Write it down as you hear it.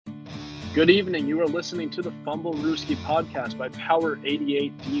Good evening. You are listening to the Fumblerooski podcast by Power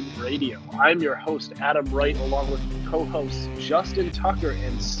 88 Team Radio. I'm your host, Adam Wright, along with co-hosts Justin Tucker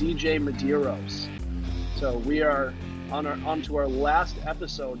and CJ Medeiros. So we are on to our last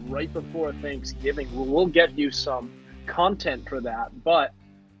episode right before Thanksgiving. We'll get you some content for that. But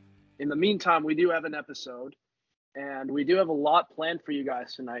in the meantime, we do have an episode, and we do have a lot planned for you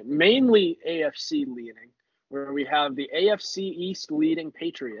guys tonight, mainly AFC leading, where we have the AFC East leading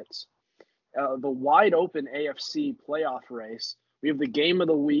Patriots. The wide open AFC playoff race. We have the game of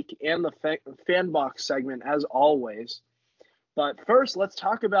the week and the fan box segment as always. But first, let's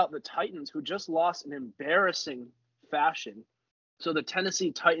talk about the Titans, who just lost in embarrassing fashion. So the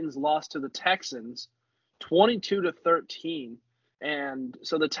Tennessee Titans lost to the Texans 22-13. And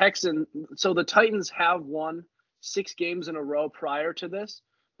so the Titans have won 6 games in a row prior to this,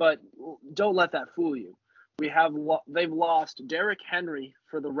 but don't let that fool you. They've lost Derrick Henry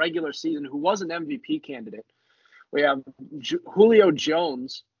for the regular season, who was an MVP candidate. We have Julio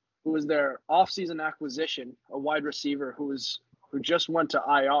Jones, who was their offseason acquisition, a wide receiver who just went to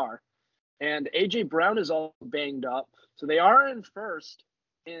IR, and AJ Brown is all banged up. So they are in first,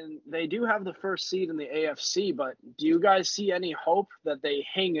 and they do have the first seed in the AFC. But do you guys see any hope that they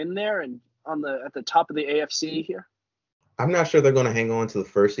hang in there and at the top of the AFC here? I'm not sure they're going to hang on to the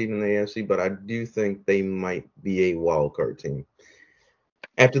first seed in the AFC, but I do think they might be a wild card team.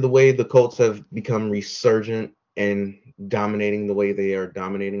 After the way the Colts have become resurgent and dominating the way they are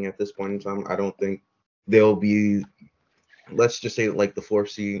dominating at this point in time, I don't think they'll be, let's just say, like the 4th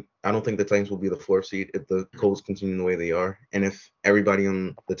seed. I don't think the Titans will be the 4th seed if the Colts continue the way they are. And if everybody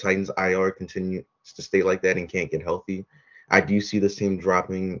on the Titans IR continues to stay like that and can't get healthy, I do see this team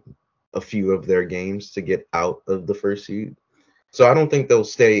dropping a few of their games to get out of the 1st seed. So I don't think they'll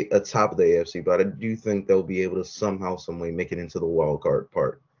stay atop of the AFC, but I do think they'll be able to somehow, some way make it into the wild card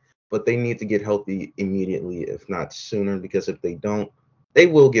part. But they need to get healthy immediately, if not sooner, because if they don't, they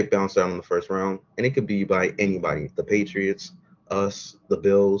will get bounced out in the 1st round. And it could be by anybody, the Patriots, us, the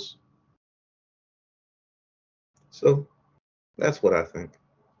Bills. So that's what I think.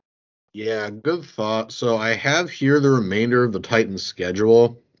 Yeah, good thought. So I have here the remainder of the Titans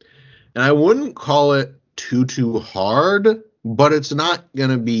schedule. And I wouldn't call it too hard, but it's not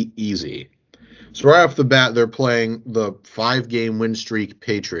going to be easy. So right off the bat, they're playing the 5-game win streak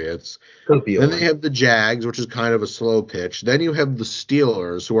Patriots. Then they have the Jags, which is kind of a slow pitch. Then you have the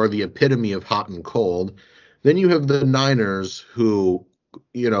Steelers, who are the epitome of hot and cold. Then you have the Niners, who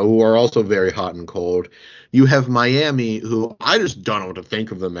are also very hot and cold. You have Miami, who I just don't know what to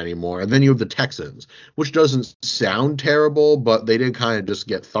think of them anymore. And then you have the Texans, which doesn't sound terrible, but they did kind of just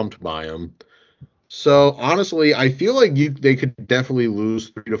get thumped by them. So, honestly, I feel like they could definitely lose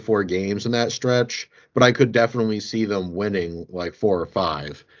 3 to 4 games in that stretch, but I could definitely see them winning like 4 or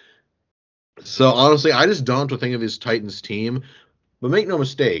 5. So, honestly, I just don't know what to think of this Titans team. But make no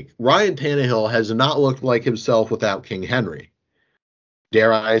mistake, Ryan Tannehill has not looked like himself without King Henry.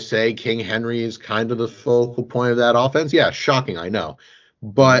 Dare I say King Henry is kind of the focal point of that offense? Yeah, shocking, I know.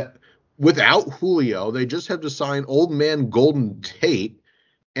 But without Julio, they just have to sign old man Golden Tate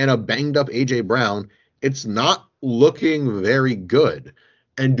and a banged-up A.J. Brown. It's not looking very good.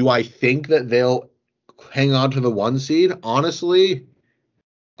 And do I think that they'll hang on to the 1 seed? Honestly,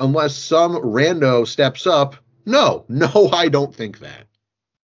 unless some rando steps up, no, I don't think that.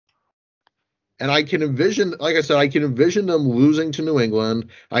 And I can envision, like I said, them losing to New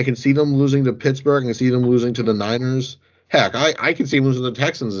England. I can see them losing to Pittsburgh. I can see them losing to the Niners. Heck, I can see them losing to the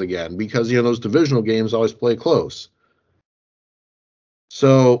Texans again because, those divisional games always play close.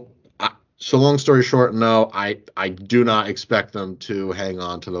 So long story short, no, I do not expect them to hang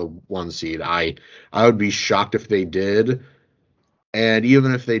on to the 1 seed. I would be shocked if they did. And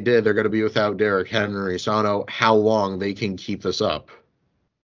even if they did, they're going to be without Derrick Henry. So I don't know how long they can keep this up.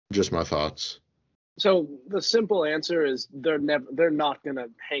 Just my thoughts. So the simple answer is they're not going to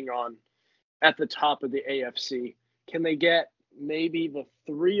hang on at the top of the AFC. Can they get maybe the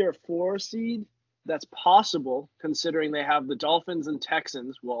 3 or 4 seed? That's possible, considering they have the Dolphins and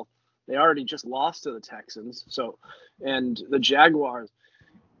Texans. Well, they already just lost to the Texans, and the Jaguars.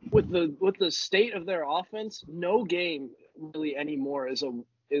 With the state of their offense, no game really anymore is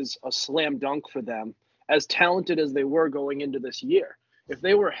a slam dunk for them, as talented as they were going into this year. If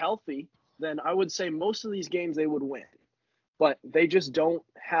they were healthy, then I would say most of these games they would win. But they just don't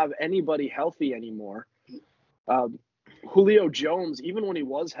have anybody healthy anymore. Julio Jones, even when he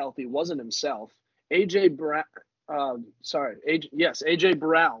was healthy, wasn't himself. AJ Brown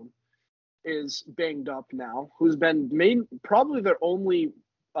is banged up now, who's been probably their only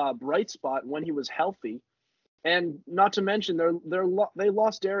bright spot when he was healthy. And not to mention they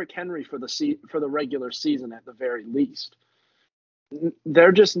lost Derrick Henry for the regular season at the very least.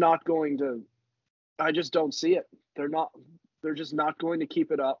 They're just not going to. I just don't see it. They're just not going to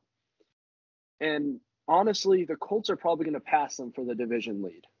keep it up. And honestly, the Colts are probably going to pass them for the division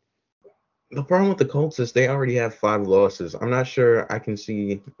lead. The problem with the Colts is they already have 5 losses. I'm not sure I can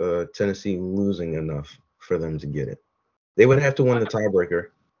see Tennessee losing enough for them to get it. They would have to win the tiebreaker.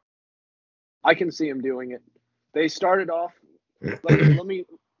 I can see them doing it. They started off.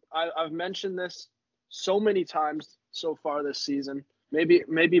 I've mentioned this so many times so far this season. Maybe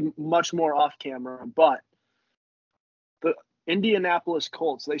much more off camera, but the Indianapolis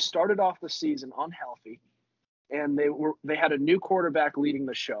Colts, they started off the season unhealthy, and they had a new quarterback leading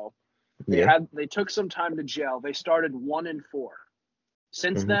the show. They took some time to gel. They started 1-4.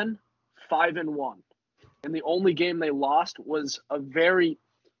 Since then, 5-1. And the only game they lost was a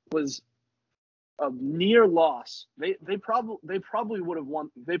near loss. They probably would have won.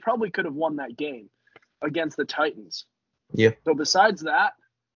 They probably could have won that game against the Titans. Yeah. So besides that,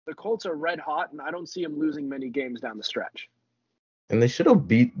 the Colts are red hot, and I don't see them losing many games down the stretch. And they should have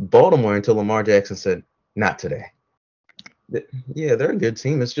beat Baltimore until Lamar Jackson said, "Not today." Yeah, they're a good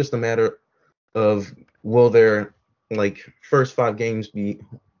team. It's just a matter of will their first 5 games be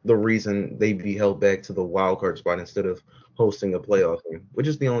the reason they be held back to the wild card spot instead of hosting a playoff game, which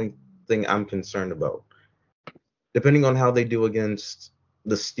is the only thing I'm concerned about. Depending on how they do against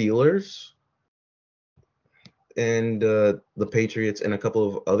the Steelers and the Patriots and a couple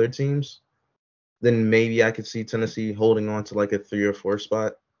of other teams, then maybe I could see Tennessee holding on to a 3 or 4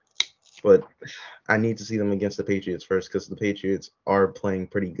 spot. But I need to see them against the Patriots first because the Patriots are playing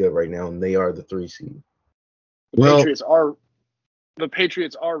pretty good right now, and they are the 3 seed. The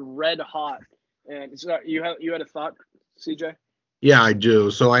Patriots are red hot. And so you had a thought, CJ? Yeah, I do.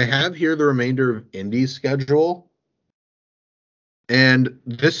 So I have here the remainder of Indy's schedule. And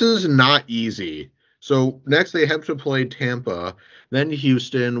this is not easy. So next they have to play Tampa, then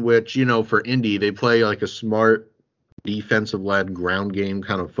Houston, which, for Indy, they play a smart defensive-led ground game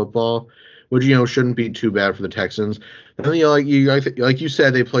kind of football, which, shouldn't be too bad for the Texans. And then, like you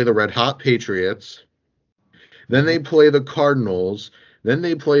said, they play the red-hot Patriots. Then they play the Cardinals. Then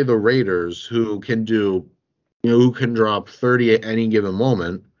they play the Raiders, who can drop 30 at any given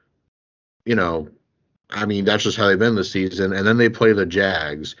moment. That's just how they've been this season. And then they play the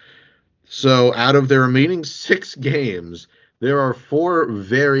Jags. So out of their remaining 6 games, there are 4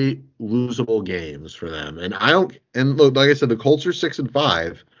 very losable games for them. And look, like I said, the Colts are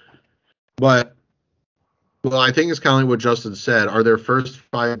 6-5, but I think it's kind of like what Justin said. Are their first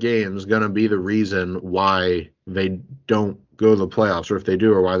 5 games going to be the reason why they don't go to the playoffs, or if they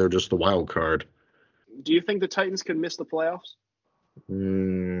do, or why they're just the wild card? Do you think the Titans can miss the playoffs?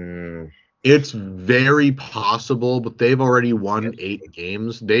 It's very possible, but they've already won 8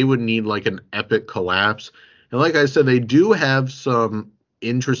 games. They would need an epic collapse. And like I said, they do have some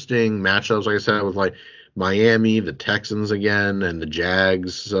interesting matchups, like I said, with Miami, the Texans again, and the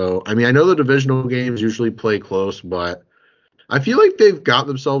Jags. So, I know the divisional games usually play close, but I feel like they've got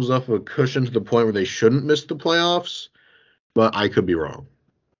themselves off of a cushion to the point where they shouldn't miss the playoffs, but I could be wrong.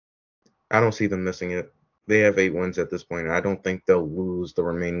 I don't see them missing it. They have 8 wins at this point. I don't think they'll lose the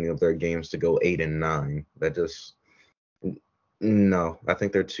remaining of their games to go 8-9. No, I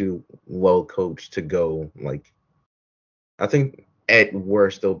think they're too well coached to go I think at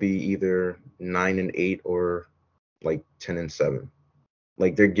worst they'll be either 9-8 or 10-7.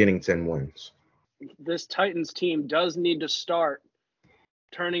 They're getting 10 wins. This Titans team does need to start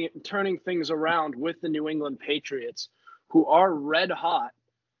turning things around with the New England Patriots, who are red hot.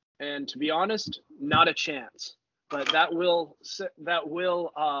 And to be honest, not a chance. But that will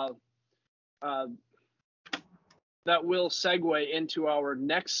segue into our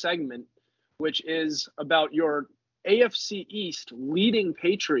next segment, which is about your AFC East leading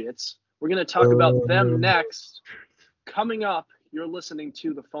Patriots. We're going to talk about them next. Coming up, you're listening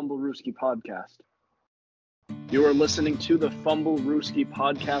to the Fumblerooski podcast. You are listening to the Fumblerooski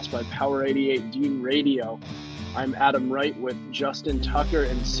podcast by Power 88 Dean Radio. I'm Adam Wright with Justin Tucker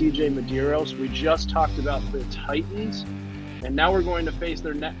and CJ Medeiros. We just talked about the Titans, and now we're going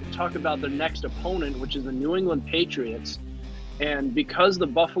to talk about their next opponent, which is the New England Patriots. And because the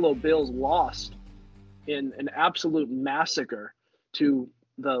Buffalo Bills lost in an absolute massacre to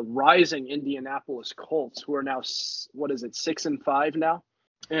the rising Indianapolis Colts, who are now 6-5 now,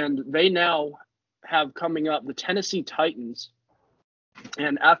 and they now have coming up the Tennessee Titans.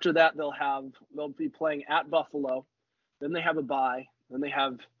 And after that, they'll be playing at Buffalo. Then they have a bye. Then they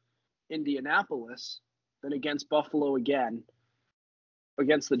have Indianapolis. Then against Buffalo again.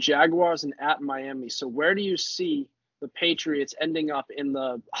 against the Jaguars and at Miami. So where do you see the Patriots ending up in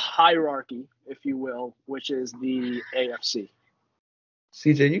the hierarchy, if you will, which is the AFC?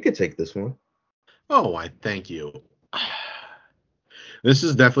 CJ, you could take this one. Oh, I thank you. This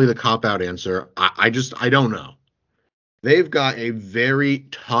is definitely the cop-out answer. I don't know. They've got a very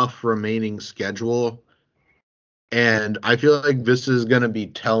tough remaining schedule, and I feel like this is going to be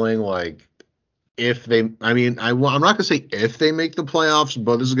telling, like, if they, I mean, I'm not going to say if they make the playoffs,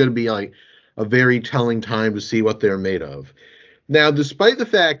 but this is going to be like a very telling time to see what they're made of. Now, despite the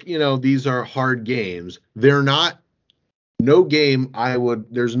fact, these are hard games, they're not,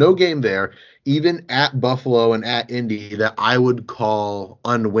 there's no game there, even at Buffalo and at Indy, that I would call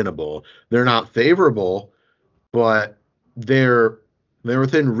unwinnable. They're not favorable, but they're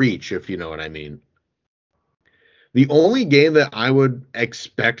within reach, if you know what I mean. The only game that I would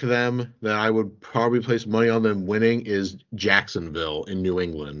expect them, that I would probably place money on them winning, is Jacksonville in New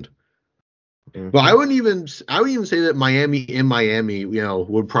England. Mm-hmm. But I wouldn't even say that Miami,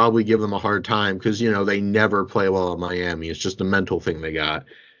 would probably give them a hard time because, they never play well in Miami. It's just a mental thing they got.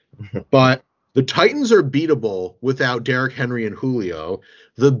 But the Titans are beatable without Derrick Henry and Julio.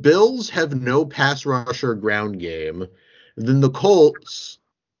 The Bills have no pass rush or ground game. Then the Colts,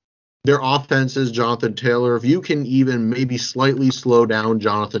 their offense is Jonathan Taylor. If you can even maybe slightly slow down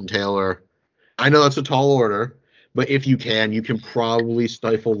Jonathan Taylor, I know that's a tall order, but if you can probably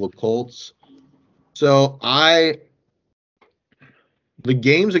stifle the Colts. So the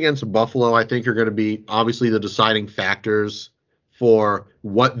games against Buffalo, I think, are going to be obviously the deciding factors for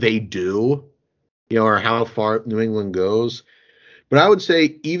what they do, or how far New England goes. But I would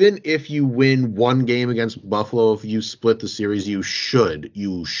say even if you win one game against Buffalo, if you split the series, you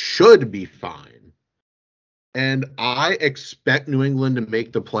should be fine. And I expect New England to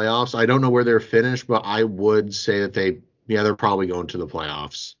make the playoffs. I don't know where they're finished, but I would say that they're probably going to the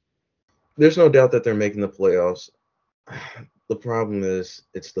playoffs. There's no doubt that they're making the playoffs. The problem is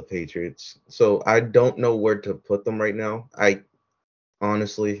it's the Patriots. So I don't know where to put them right now.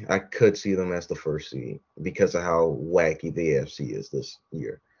 Honestly, I could see them as the first seed because of how wacky the AFC is this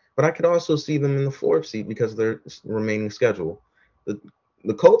year. But I could also see them in the fourth seed because of their remaining schedule.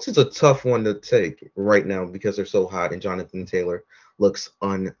 The Colts is a tough one to take right now because they're so hot and Jonathan Taylor looks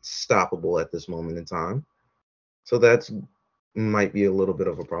unstoppable at this moment in time. So that's might be a little bit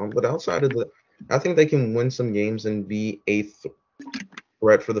of a problem. But outside of I think they can win some games and be a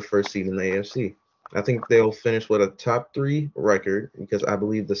threat for the first seed in the AFC. I think they'll finish with a top 3 record because I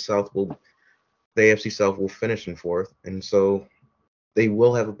believe the AFC South will finish in 4th. And so they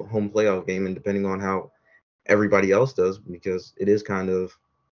will have a home playoff game, and depending on how everybody else does, because it is kind of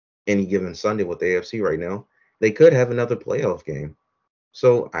any given Sunday with the AFC right now, they could have another playoff game.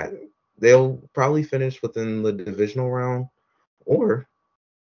 So they'll probably finish within the divisional round,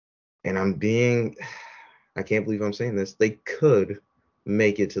 and I can't believe I'm saying this, they could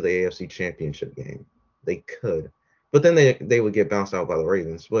make it to the AFC Championship game. They could. But then they would get bounced out by the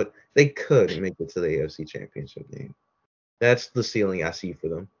Ravens. But they could make it to the AFC Championship game. That's the ceiling I see for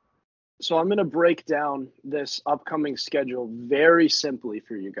them. So I'm going to break down this upcoming schedule very simply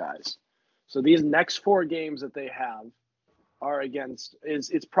for you guys. So these next 4 games that they have are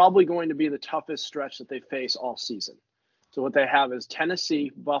it's probably going to be the toughest stretch that they face all season. So what they have is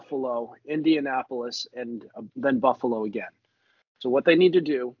Tennessee, Buffalo, Indianapolis, and then Buffalo again. So what they need to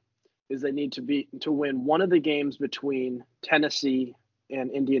do is they need to win one of the games between Tennessee and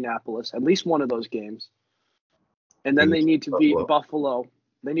Indianapolis, at least one of those games. And then they need to beat Buffalo.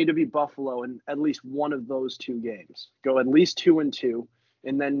 They need to beat Buffalo in at least one of those 2 games. Go at least 2-2,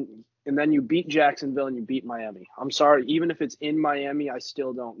 and then you beat Jacksonville and you beat Miami. I'm sorry, even if it's in Miami, I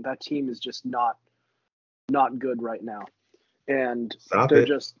still don't. That team is just not good right now. And Stop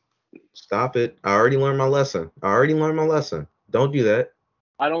it. I already learned my lesson. Don't do that.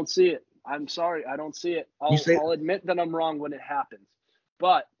 I don't see it. I'm sorry. I don't see it. I'll admit that I'm wrong when it happens.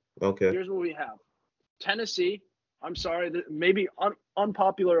 But okay, here's what we have. Tennessee, I'm sorry, maybe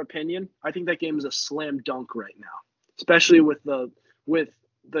unpopular opinion. I think that game is a slam dunk right now, especially with the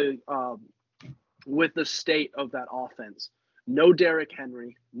state of that offense. No Derrick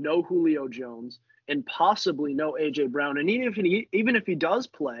Henry, no Julio Jones, and possibly no A.J. Brown. And even if he does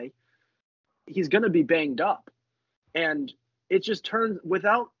play, he's going to be banged up. And it just turns,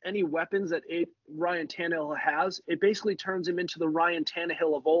 without any weapons that Ryan Tannehill has, it basically turns him into the Ryan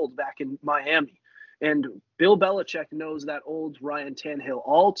Tannehill of old back in Miami. And Bill Belichick knows that old Ryan Tannehill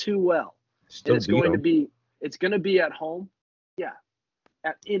all too well. And it's going to be at home,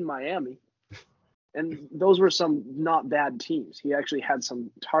 in Miami. And those were some not bad teams. He actually had some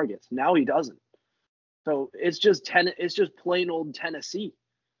targets. Now he doesn't. So it's just plain old Tennessee.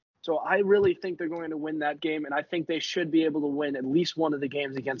 So I really think they're going to win that game, and I think they should be able to win at least one of the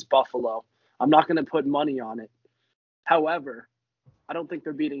games against Buffalo. I'm not going to put money on it. However, I don't think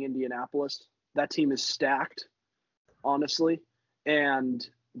they're beating Indianapolis. That team is stacked, honestly, and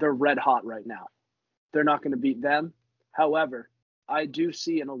they're red hot right now. They're not going to beat them. However, I do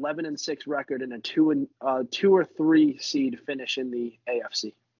see an 11-6 record and a 2 or 3 seed finish in the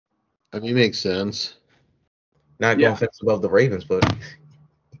AFC. I mean, makes sense. Not going to fix above the Ravens, but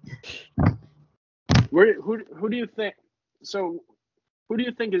who do you think? So, who do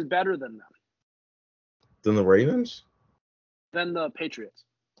you think is better than them? Than the Ravens? Than the Patriots.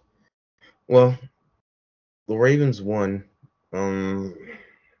 Well, the Ravens won.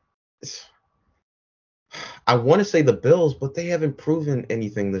 I want to say the Bills, but they haven't proven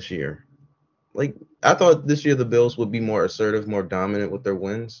anything this year. Like, I thought this year the Bills would be more assertive, more dominant with their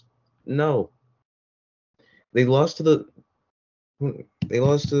wins. No. They lost to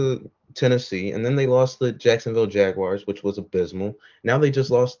Tennessee, and then they lost the Jacksonville Jaguars, which was abysmal. Now they just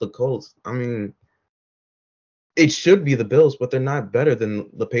lost the Colts. I mean, it should be the Bills, but they're not better than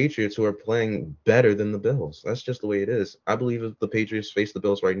the Patriots, who are playing better than the Bills. That's just the way it is. I believe if the Patriots face the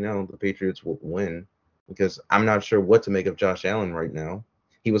Bills right now, the Patriots will win, because I'm not sure what to make of Josh Allen right now.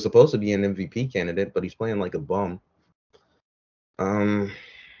 He was supposed to be an MVP candidate, but he's playing like a bum.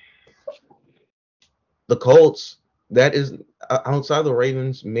 The Colts, that is outside the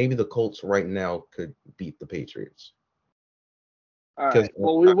Ravens, maybe the Colts right now could beat the Patriots. All right.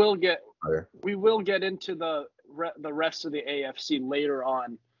 Well, we will get into the rest of the AFC later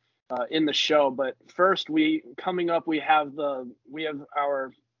on in the show, but first we have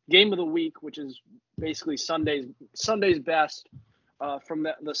our game of the week, which is basically Sunday's best from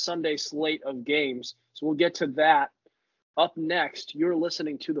the Sunday slate of games. So we'll get to that. Up next, you're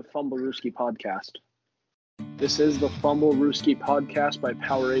listening to the Fumblerooski podcast. This is the Fumblerooski podcast by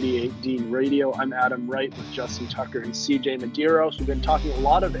Power 88 Dean Radio. I'm Adam Wright with Justin Tucker and CJ Medeiros. We've been talking a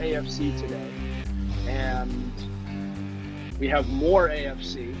lot of AFC today, and we have more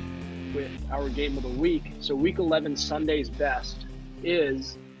AFC with our game of the week. So Week 11 Sunday's best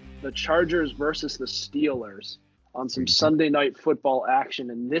is the Chargers versus the Steelers on some Sunday night football action,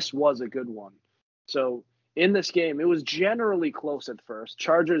 and this was a good one. So in this game, it was generally close at first.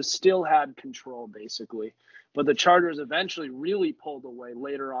 Chargers still had control, basically, but the Chargers eventually really pulled away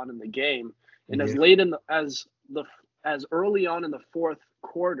later on in the game. And as early on in the fourth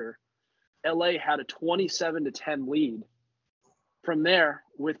quarter, LA had a 27-10 lead. From there,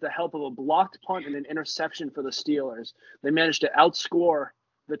 with the help of a blocked punt and an interception for the Steelers, they managed to outscore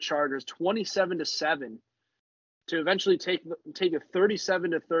the Chargers 27-7 to eventually take a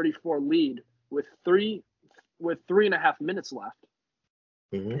 37-34 lead with 3.5 minutes left.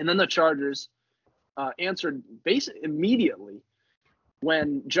 And then the Chargers answered basically immediately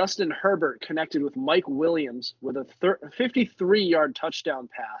when Justin Herbert connected with Mike Williams with a 53-yard touchdown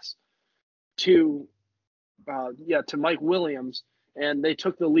pass to Mike Williams, and they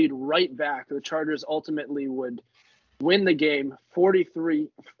took the lead right back. The Chargers ultimately would win the game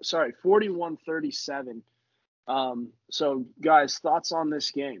 41-37. So guys, thoughts on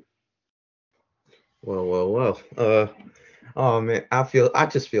this game? Well. Oh man, I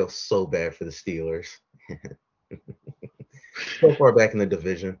just feel so bad for the Steelers. So far back in the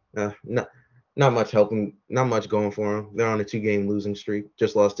division, not much helping, not much going for them. They're on a 2-game losing streak.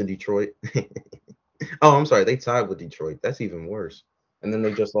 Just lost to Detroit. Oh, I'm sorry, they tied with Detroit. That's even worse. And then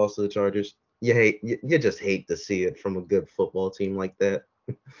they just lost to the Chargers. You just hate to see it from a good football team like that.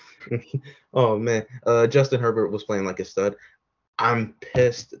 Oh man, Justin Herbert was playing like a stud. I'm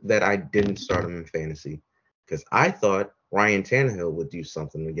pissed that I didn't start him in fantasy, because I thought Ryan Tannehill would do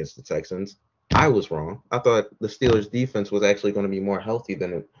something against the Texans. I was wrong. I thought the Steelers' defense was actually going to be more healthy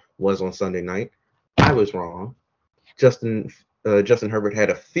than it was on Sunday night. I was wrong. Justin Herbert had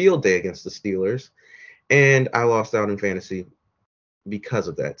a field day against the Steelers, and I lost out in fantasy because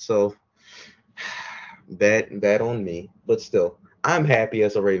of that. So bad on me. But still, I'm happy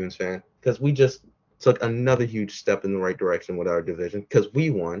as a Ravens fan, because we just took another huge step in the right direction with our division, because we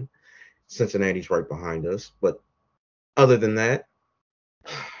won. Cincinnati's right behind us. But other than that,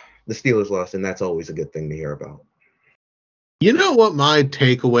 the Steelers lost, and that's always a good thing to hear about. You know what my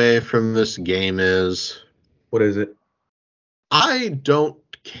takeaway from this game is? What is it? I don't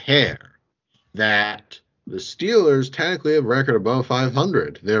care that the Steelers technically have a record above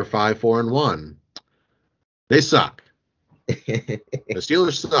 500. They're 5-4-1. They suck. The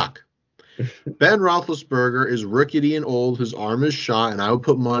Steelers suck. Ben Roethlisberger is rickety and old. His arm is shot, and I would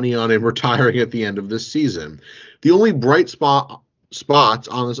put money on him retiring at the end of this season. The only bright spot spots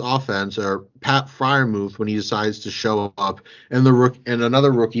on this offense are Pat Fryermuth when he decides to show up, and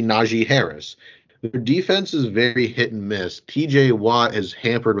another rookie, Najee Harris. Their defense is very hit and miss. T.J. Watt is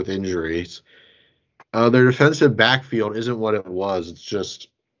hampered with injuries. Their defensive backfield isn't what it was. It's just,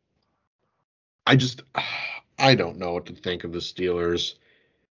 I don't know what to think of the Steelers.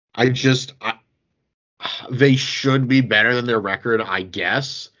 They should be better than their record, I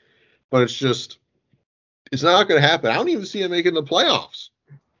guess, but it's not going to happen. I don't even see them making the playoffs.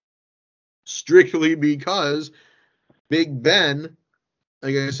 Strictly because Big Ben,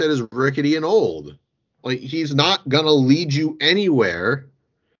 like I said, is rickety and old. Like, he's not going to lead you anywhere.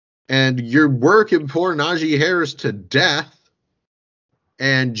 And you're working poor Najee Harris to death.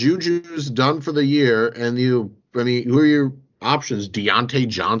 And Juju's done for the year. And who are your options? Deontay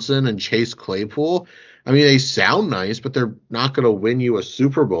Johnson and Chase Claypool? I mean, they sound nice, but they're not going to win you a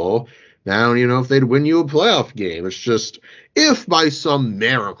Super Bowl. I don't even know if they'd win you a playoff game. It's just, if by some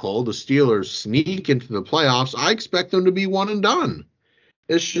miracle the Steelers sneak into the playoffs, I expect them to be one and done.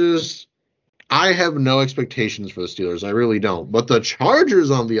 It's just, I have no expectations for the Steelers. I really don't. But the Chargers,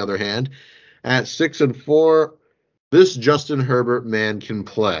 on the other hand, at 6-4, this Justin Herbert man can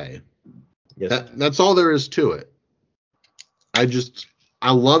play. Yes. That's all there is to it.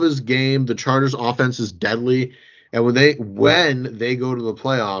 I love his game. The Chargers offense is deadly. And when they go to the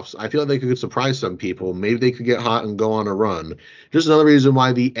playoffs, I feel like they could surprise some people. Maybe they could get hot and go on a run. Just another reason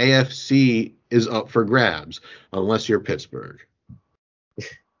why the AFC is up for grabs, unless you're Pittsburgh.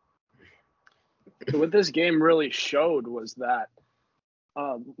 So what this game really showed was that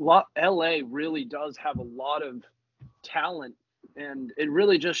LA really does have a lot of talent, and it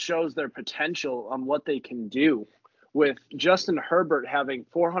really just shows their potential on what they can do, with Justin Herbert having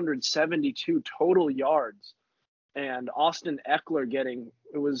 472 total yards and Austin Eckler getting,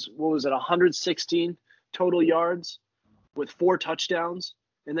 116 total yards with 4 touchdowns.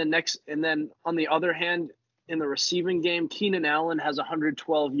 And then on the other hand, in the receiving game, Keenan Allen has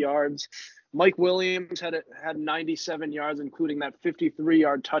 112 yards. Mike Williams had 97 yards, including that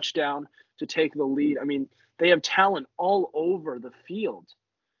 53-yard touchdown to take the lead. I mean, they have talent all over the field,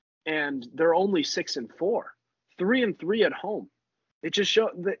 and they're only 6-4, 3-3 at home. It just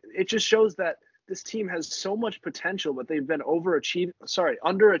shows that this team has so much potential, but they've been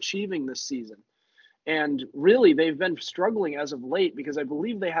underachieving this season. And really, they've been struggling as of late, because I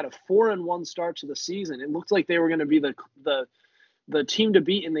believe they had a 4-1 start to the season. It looked like they were going to be the team to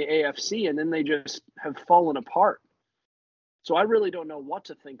beat in the AFC, and then they just have fallen apart. So I really don't know what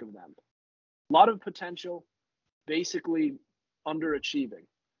to think of them. A lot of potential, basically underachieving.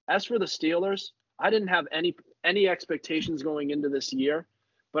 As for the Steelers, I didn't have any expectations going into this year,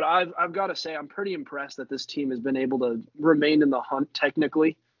 but I've got to say I'm pretty impressed that this team has been able to remain in the hunt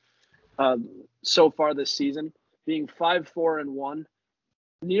technically so far this season, being 5-4-1,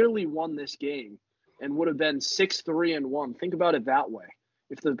 nearly won this game, and would have been 6-3-1. Think about it that way.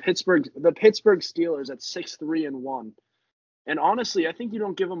 If the Pittsburgh Steelers at 6-3-1, and honestly, I think you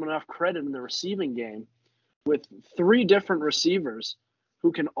don't give them enough credit in the receiving game, with 3 different receivers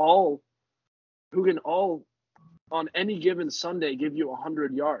who can all on any given Sunday give you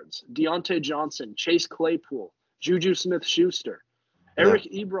 100 yards. Deontay Johnson, Chase Claypool, Juju Smith-Schuster. Eric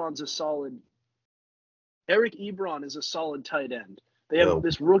Ebron is a solid tight end. They have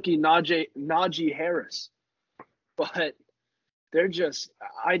this rookie Najee Harris, but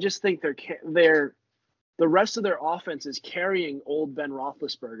I just think the rest of their offense is carrying old Ben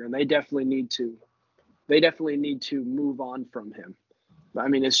Roethlisberger, and they definitely need to move on from him. I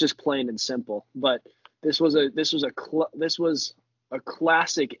mean, it's just plain and simple. But this was a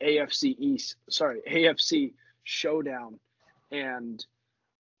classic AFC showdown, and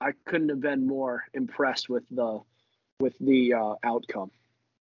I couldn't have been more impressed with the outcome.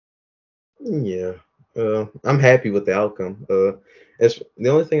 Yeah, I'm happy with the outcome. As the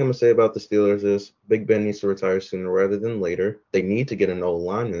only thing I'm gonna say about the Steelers is Big Ben needs to retire sooner rather than later. They need to get an old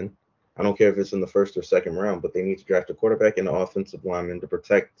lineman. I don't care if it's in the first or second round, but they need to draft a quarterback and an offensive lineman to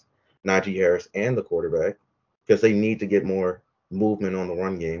protect Najee Harris and the quarterback, because they need to get more movement on the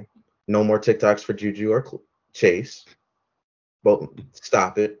run game. No more TikToks for Juju or Chase. But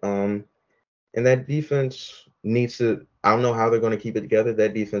stop it. And that defense needs to, I don't know how they're going to keep it together.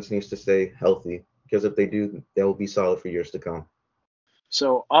 That defense needs to stay healthy, because if they do, they'll be solid for years to come.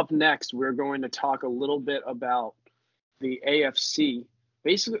 So up next, we're going to talk a little bit about the AFC,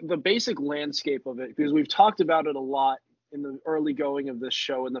 basically the basic landscape of it, because we've talked about it a lot in the early going of this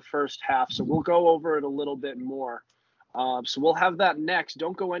show in the first half. So we'll go over it a little bit more. So we'll have that next.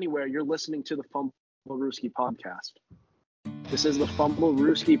 Don't go anywhere. You're listening to the Fumblerooski podcast. This is the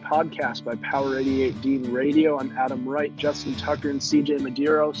Fumblerooski podcast by Power 88 Dean Radio. I'm Adam Wright, Justin Tucker, and CJ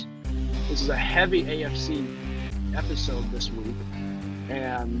Medeiros. This is a heavy AFC episode this week.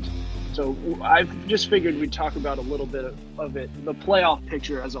 And so I've just figured we'd talk about a little bit of it, the playoff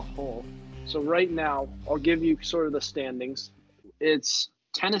picture as a whole. So right now, I'll give you sort of the standings. It's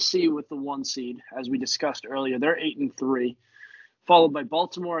Tennessee with the 1 seed, as we discussed earlier. They're 8-3, followed by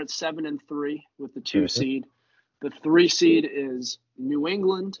Baltimore at 7-3 with the 2 seed. The 3 seed is New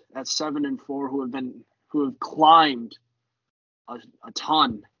England at 7-4, who have climbed a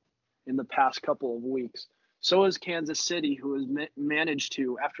ton in the past couple of weeks. So is Kansas City, who has managed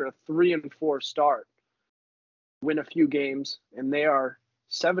to, after a 3-4 start, win a few games, and they are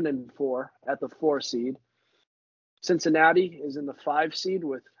 7-4 at the 4 seed. Cincinnati is in the 5 seed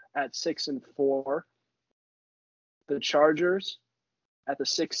at 6-4. The Chargers at the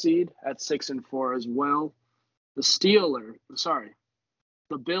 6 seed at 6-4 as well. The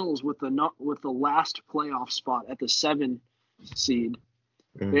Bills with the last playoff spot at the 7 seed.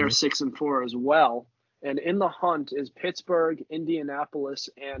 They are 6-4 as well. And in the hunt is Pittsburgh, Indianapolis,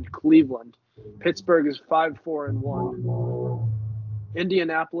 and Cleveland. Pittsburgh is 5-4-1.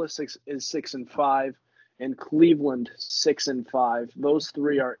 Indianapolis is 6-5, and Cleveland 6-5. Those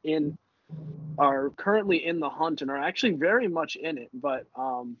three are currently in the hunt and are actually very much in it. But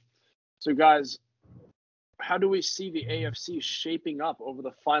so guys, how do we see the AFC shaping up over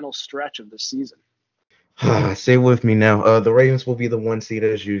the final stretch of the season? Say with me now. The Ravens will be the 1 seed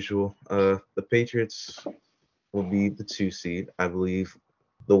as usual. The Patriots will be the 2 seed, I believe.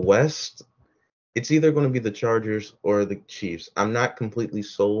 The West, it's either going to be the Chargers or the Chiefs. I'm not completely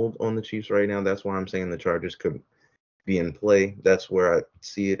sold on the Chiefs right now. That's why I'm saying the Chargers could be in play. That's where I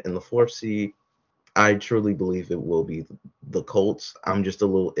see it. In the 4th seed, I truly believe it will be the Colts. I'm just a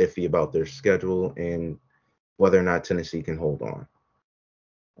little iffy about their schedule and whether or not Tennessee can hold on.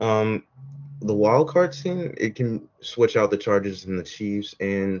 The wild card team, it can switch out the Chargers and the Chiefs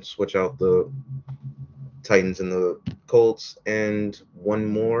and switch out the Titans and the Colts and one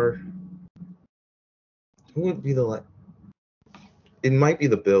more. Who would be it might be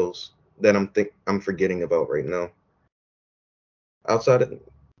the Bills that I'm forgetting about right now. Outside of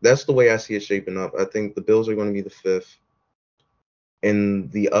that's the way I see it shaping up. I think the Bills are going to be the 5th,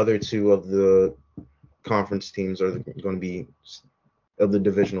 and the other 2 of the conference teams are going to be. Of the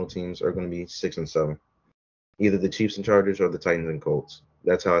divisional teams are going to be 6 and 7, either the Chiefs and Chargers or the Titans and Colts.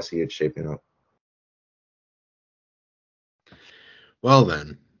 That's how I see it shaping up. Well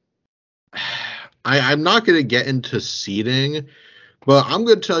then, I'm not going to get into seeding, but I'm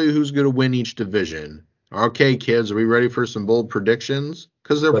going to tell you who's going to win each division. Okay, kids, are we ready for some bold predictions?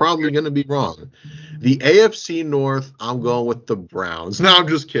 Because they're probably going to be wrong. The AFC North, I'm going with the Browns. No, I'm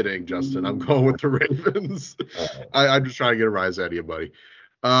just kidding, Justin. I'm going with the Ravens. I'm just trying to get a rise out of you, buddy.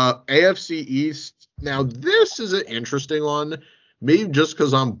 AFC East, now this is an interesting one. Maybe just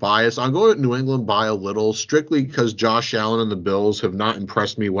because I'm biased. I'm going with New England by a little, strictly because Josh Allen and the Bills have not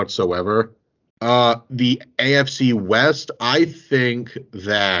impressed me whatsoever. The AFC West, I think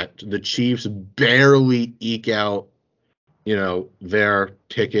that the Chiefs barely eke out, their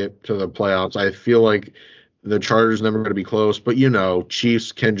ticket to the playoffs. I feel like the Chargers never going to be close, but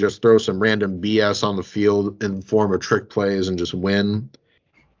Chiefs can just throw some random BS on the field in the form of trick plays and just win.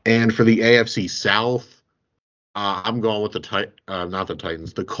 And for the AFC South, I'm going with not the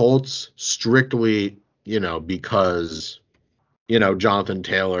Titans, the Colts, strictly, because Jonathan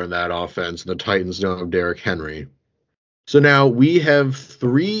Taylor in that offense. The Titans don't have Derrick Henry. So now we have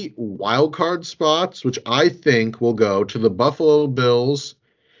 3 wild card spots, which I think will go to the Buffalo Bills,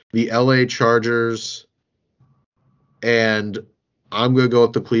 the LA Chargers, and I'm going to go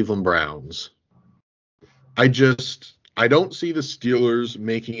with the Cleveland Browns. I don't see the Steelers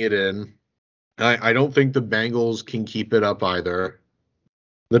making it in. I don't think the Bengals can keep it up either.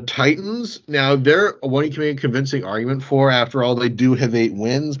 The Titans, now they're one you can make a convincing argument for. After all, they do have 8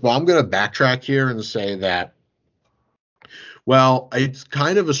 wins, but I'm going to backtrack here and say that, well, it's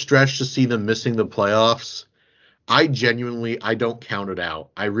kind of a stretch to see them missing the playoffs. I don't count it out.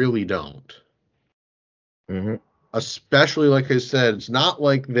 I really don't. Mm-hmm. Especially, like I said, it's not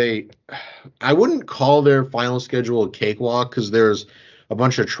like I wouldn't call their final schedule a cakewalk because there's a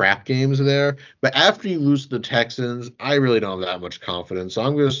bunch of trap games there. But after you lose to the Texans, I really don't have that much confidence. So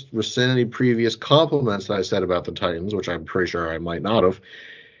I'm going to rescind any previous compliments that I said about the Titans, which I'm pretty sure I might not have.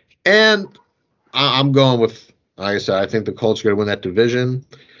 And I'm going with, like I said, I think the Colts are going to win that division.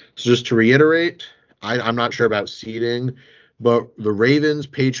 So just to reiterate, I'm not sure about seeding, but the Ravens,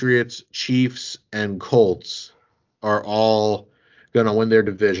 Patriots, Chiefs, and Colts are all going to win their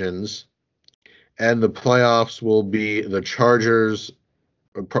divisions. And the playoffs will be the Chargers,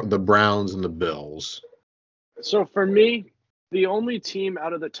 the Browns, and the Bills. So for me, the only team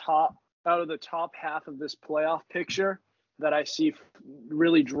out of the top half of this playoff picture that I see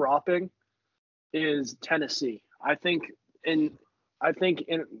really dropping is Tennessee. I think in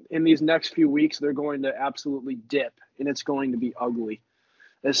these next few weeks they're going to absolutely dip, and it's going to be ugly.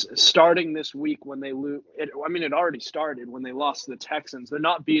 Starting this week when they lose, it already started when they lost to the Texans. They're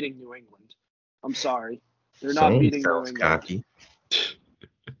not beating New England. I'm sorry, they're not beating New England. Cocky.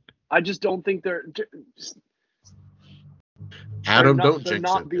 I just don't think they're. Adam, don't they're jinx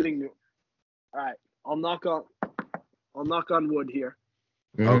not it. beating New. All right, I'll knock on wood here.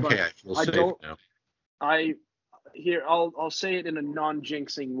 Okay, I feel I safe don't- now. I'll say it in a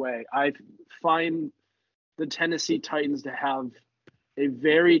non-jinxing way. I find the Tennessee Titans to have a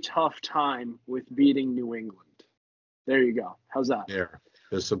very tough time with beating New England. There you go. How's that? There.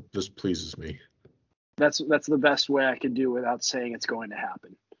 This pleases me. That's the best way I could do without saying it's going to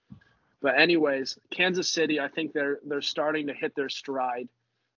happen. But anyways, Kansas City, I think they're starting to hit their stride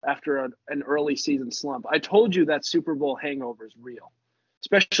after an early season slump. I told you that Super Bowl hangover is real,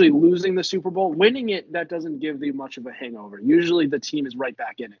 especially losing the Super Bowl. Winning it, that doesn't give you much of a hangover. Usually the team is right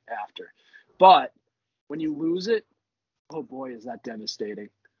back in it after. But when you lose it, oh boy, is that devastating.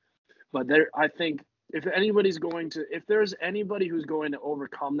 But I think if there's anybody who's going to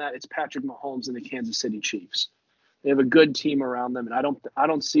overcome that, it's Patrick Mahomes and the Kansas City Chiefs. They have a good team around them, and I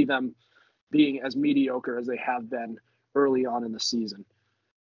don't see them being as mediocre as they have been early on in the season.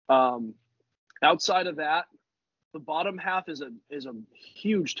 Outside of that, the bottom half is a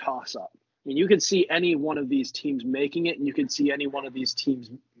huge toss-up. I mean, you could see any one of these teams making it, and you could see any one of these teams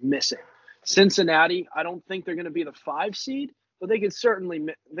missing. Cincinnati, I don't think they're going to be the 5 seed, but they could certainly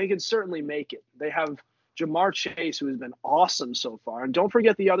make it. They have Jamar Chase, who has been awesome so far, and don't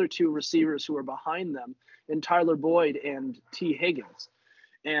forget the other 2 receivers who are behind them, in Tyler Boyd and T. Higgins.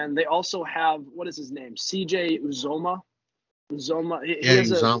 And they also have, what is his name? CJ Uzoma. He's on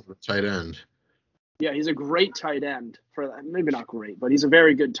the tight end. Yeah, he's a great tight end maybe not great, but he's a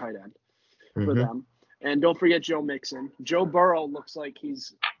very good tight end for them. And don't forget Joe Mixon. Joe Burrow looks like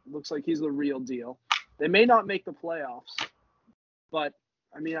he's the real deal. They may not make the playoffs, but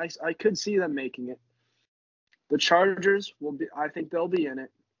I mean, I could see them making it. The Chargers I think they'll be in it.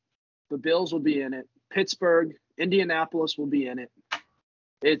 The Bills will be in it. Pittsburgh, Indianapolis will be in it.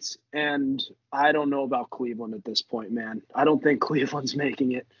 And I don't know about Cleveland at this point, man. I don't think Cleveland's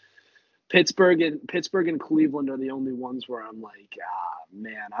making it. Pittsburgh and Cleveland are the only ones where I'm like,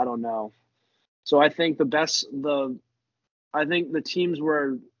 man, I don't know. So I think the teams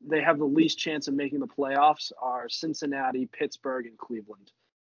where they have the least chance of making the playoffs are Cincinnati, Pittsburgh, and Cleveland.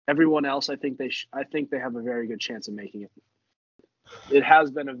 Everyone else, I think they have a very good chance of making it. It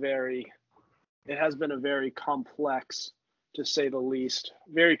has been a very complex, to say the least,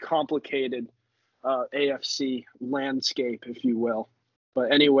 very complicated AFC landscape, if you will.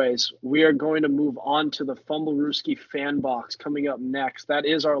 But anyways, we are going to move on to the Fumblerooski fan box coming up next. That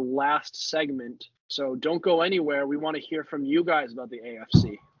is our last segment, so don't go anywhere. We want to hear from you guys about the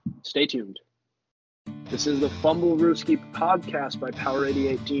AFC. Stay tuned. This is the Fumblerooski podcast by Power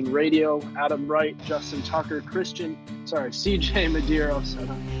 88 Dean Radio. Adam Wright, Justin Tucker, CJ Medeiros.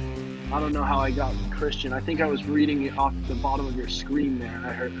 I don't know how I got Christian. I think I was reading it off the bottom of your screen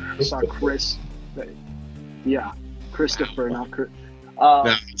there, and I saw Chris. Yeah, Christopher, not Chris.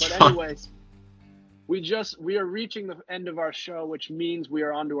 But anyways, we are reaching the end of our show, which means we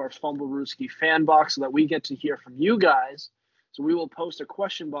are onto our Fumblerooski fan box so that we get to hear from you guys. So we will post a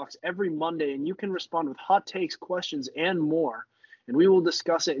question box every Monday, and you can respond with hot takes, questions, and more. And we will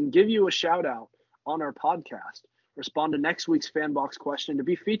discuss it and give you a shout out on our podcast. Respond to next week's fan box question to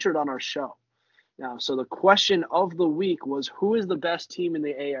be featured on our show. Now, so the question of the week was, who is the best team in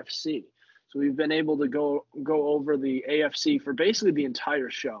the AFC? So we've been able to go over the AFC for basically the entire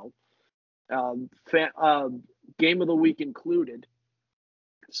show, game of the week included.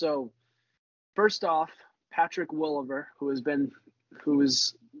 So first off, Patrick Williver, who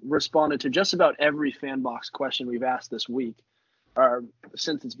has responded to just about every fan box question we've asked this week, or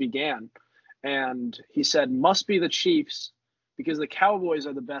since it began, and he said must be the Chiefs because the Cowboys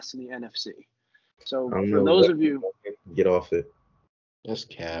are the best in the NFC. So for those of you, get off it. Yes,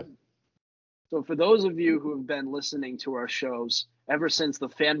 Cap. So for those of you who have been listening to our shows ever since the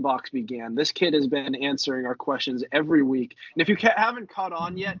fan box began, this kid has been answering our questions every week. And if you haven't caught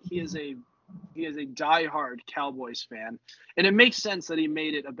on yet, he is a diehard Cowboys fan, and it makes sense that he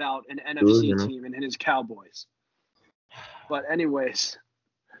made it about an NFC team and his Cowboys. But anyways,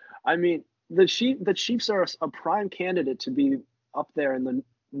 I mean, the Chiefs are a prime candidate to be up there in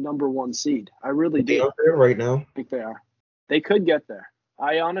number 1 seed. I really They do are there right now. think they are. They could get there.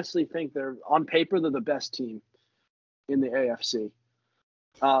 I honestly think on paper, they're the best team in the AFC.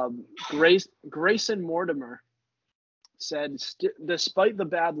 Grayson Mortimer said, despite the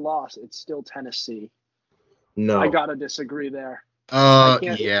bad loss, it's still Tennessee. No. I gotta disagree there.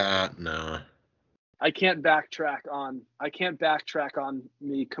 Yeah, no. I can't backtrack on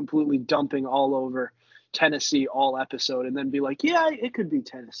me completely dumping all over Tennessee all episode and then be like, yeah, it could be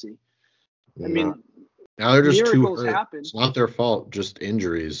Tennessee. I mean, now they're just too miracles hurt. happen. It's not their fault, just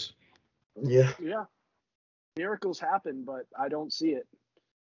injuries. Yeah. Yeah. Miracles happen, but I don't see it.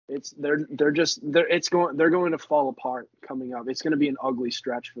 They're going to fall apart coming up. It's going to be an ugly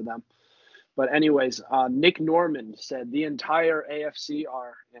stretch for them. But anyways, Nick Norman said the entire AFC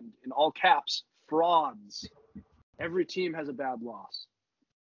are, and in all caps, frauds. Every team has a bad loss.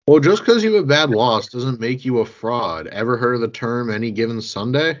 Well, just because you have a bad loss doesn't make you a fraud. Ever heard of the term any given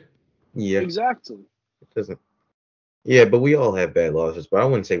Sunday? Yeah. Exactly. It doesn't. Yeah, but we all have bad losses, but I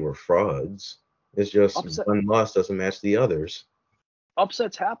wouldn't say we're frauds. It's just one loss doesn't match the others.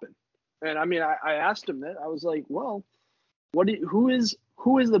 Upsets happen. And I mean, I asked him that. I was like, well, who is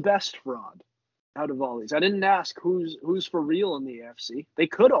the best fraud out of all these? I didn't ask who's for real in the AFC. They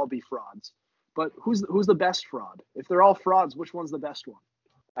could all be frauds, but who's the best fraud? If they're all frauds, which one's the best one?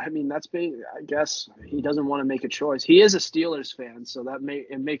 I mean, I guess he doesn't want to make a choice. He is a Steelers fan, so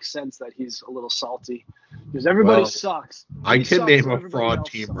it makes sense that he's a little salty because everybody sucks. I can name a fraud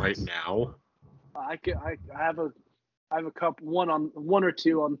team right now. I have a couple, one or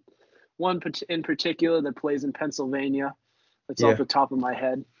two on one in particular that plays in Pennsylvania. That's off the top of my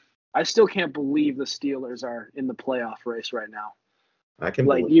head. I still can't believe the Steelers are in the playoff race right now. I can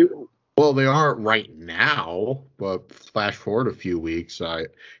believe you. Well, they aren't right now, but flash forward a few weeks. Hold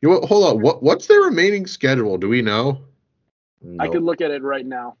on. What's their remaining schedule? Do we know? No. I could look at it right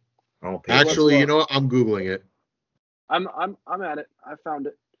now. Actually, you know what? I'm Googling it. I'm at it. I found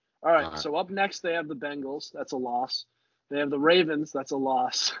it. All right. So up next, they have the Bengals. That's a loss. They have the Ravens. That's a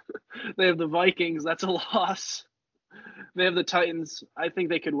loss. They have the Vikings. That's a loss. They have the Titans. I think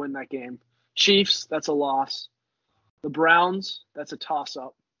they could win that game. Chiefs. That's a loss. The Browns. That's a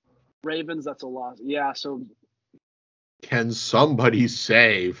toss-up. Ravens. That's a loss. Yeah. So. Can somebody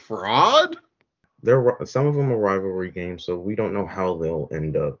say fraud? Some of them are rivalry games, so we don't know how they'll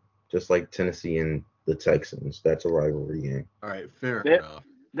end up. Just like Tennessee and the Texans. That's a rivalry game. All right. Fair enough.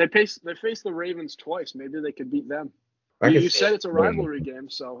 They face the Ravens twice. Maybe they could beat them. You said it's a rivalry game,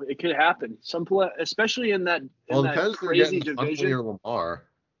 so it could happen. Especially in that crazy division. Lamar.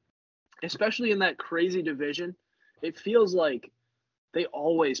 Especially in that crazy division, it feels like they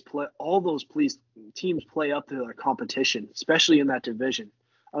always play. All those teams play up to their competition, especially in that division.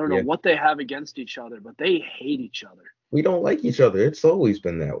 I don't know what they have against each other, but they hate each other. We don't like each other. It's always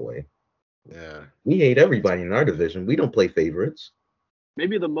been that way. Yeah. We hate everybody in our division. We don't play favorites.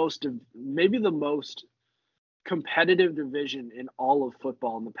 Maybe the most competitive division in all of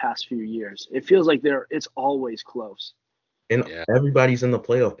football in the past few years. It feels like it's always close. And everybody's in the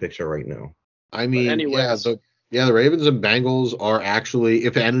playoff picture right now. I mean, the Ravens and Bengals are actually,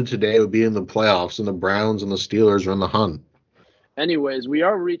 if it ended today, it would be in the playoffs, and the Browns and the Steelers are in the hunt. Anyways, we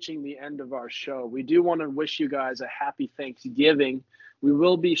are reaching the end of our show. We do want to wish you guys a happy Thanksgiving. We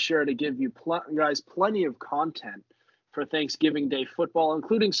will be sure to give you guys plenty of content for Thanksgiving Day football,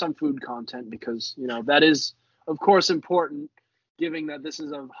 including some food content, because that is, of course, important, given that this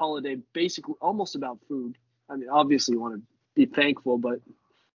is a holiday basically almost about food. I mean, obviously you want to be thankful, but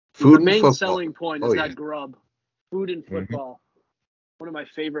the main selling point is that grub. Food and football. Mm-hmm. One of my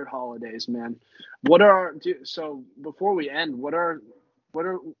favorite holidays, man. So before we end, what are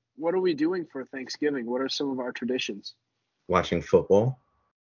we doing for Thanksgiving? What are some of our traditions? Watching football.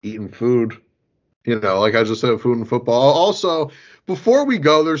 Eating food. Like I just said, food and football. Also, before we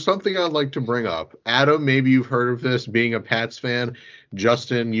go, there's something I'd like to bring up. Adam, maybe you've heard of this, being a Pats fan.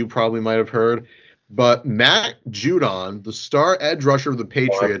 Justin, you probably might have heard. But Matt Judon, the star edge rusher of the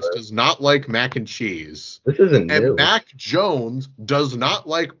Patriots, does not like mac and cheese. This isn't new. And Mac Jones does not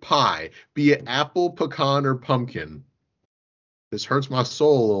like pie, be it apple, pecan, or pumpkin. This hurts my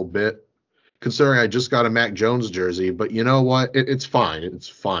soul a little bit, considering I just got a Mac Jones jersey. But you know what? It's fine. It's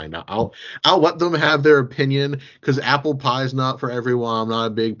fine. I'll let them have their opinion, because apple pie is not for everyone. I'm not a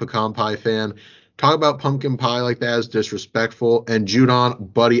big pecan pie fan. Talk about pumpkin pie like that is disrespectful. And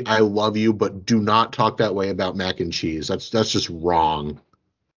Judon, buddy, I love you, but do not talk that way about mac and cheese. That's just wrong.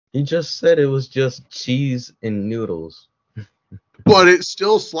 He just said it was just cheese and noodles. But it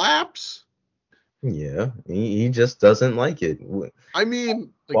still slaps. Yeah, he just doesn't like it. I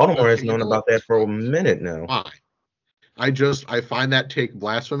mean, Baltimore has known about that for a minute now. Fine. I find that take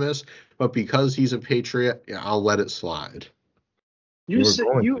blasphemous, but because he's a Patriot, yeah, I'll let it slide.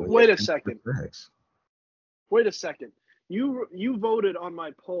 Wait a second. Wait a second. You voted on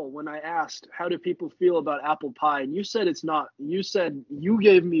my poll when I asked how do people feel about apple pie, and you said it's not. You said you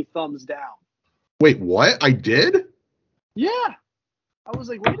gave me thumbs down. Wait, what? I did? Yeah. I was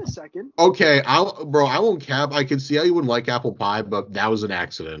like, wait a second. Okay, I won't cap. I can see how you wouldn't like apple pie, but that was an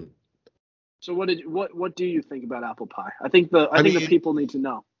accident. So what do you think about apple pie? I think the people need to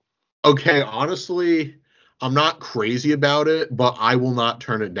know. Okay, honestly, I'm not crazy about it, but I will not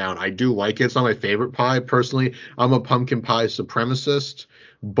turn it down. I do like it. It's not my favorite pie. Personally, I'm a pumpkin pie supremacist,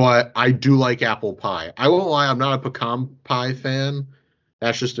 but I do like apple pie. I won't lie, I'm not a pecan pie fan.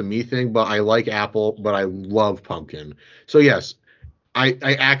 That's just a me thing, but I like apple, but I love pumpkin. So yes, I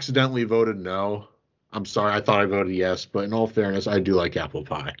accidentally voted no. I'm sorry, I thought I voted yes, but in all fairness, I do like apple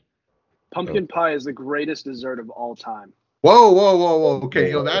pie. Pumpkin pie is the greatest dessert of all time. Whoa.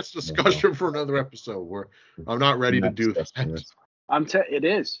 Okay, that's discussion for another episode where I'm not ready to do that.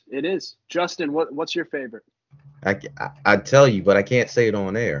 It is. Justin, what's your favorite? I'd tell you, but I can't say it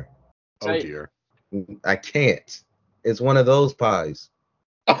on air. Oh, dear. I can't. It's one of those pies.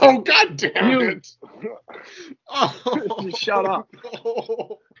 Oh, God damn it. Oh. Shut up.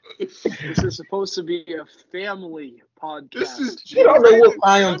 No. This is supposed to be a family podcast. You don't know what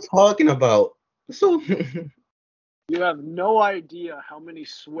pie I'm talking about. So you have no idea how many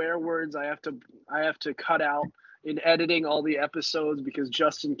swear words I have to cut out in editing all the episodes because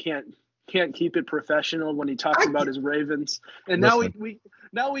Justin can't keep it professional when he talks about his Ravens. And now we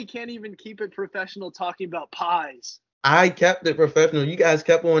can't even keep it professional talking about pies. I kept it professional. You guys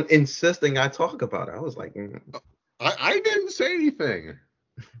kept on insisting I talk about it. I was like, I didn't say anything.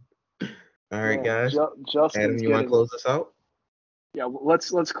 All right, guys. Justin, Adam, you want to close this out? Yeah,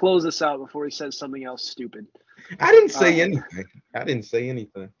 let's close this out before he says something else stupid. I didn't say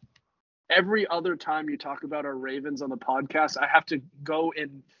anything. Every other time you talk about our Ravens on the podcast, I have to go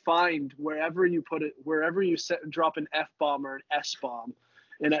and find wherever you put it, wherever you drop an F-bomb or an S-bomb.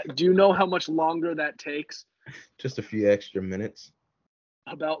 And do you know how much longer that takes? Just a few extra minutes.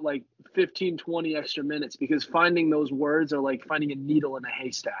 About like 15, 20 extra minutes, because finding those words are like finding a needle in a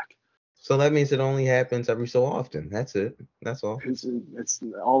haystack. So that means it only happens every so often. That's it. That's all. It's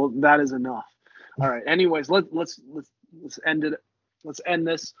all that is enough. All right. Anyways, let's end it. Let's end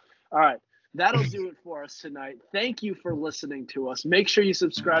this. All right. That'll do it for us tonight. Thank you for listening to us. Make sure you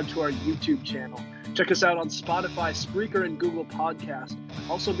subscribe to our YouTube channel. Check us out on Spotify, Spreaker, and Google Podcast.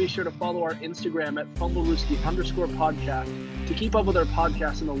 Also, be sure to follow our Instagram at Fumblerooski_podcast to keep up with our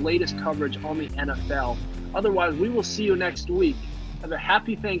podcast and the latest coverage on the NFL. Otherwise, we will see you next week. Have a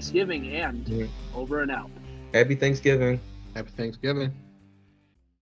happy Thanksgiving and over and out. Happy Thanksgiving. Happy Thanksgiving.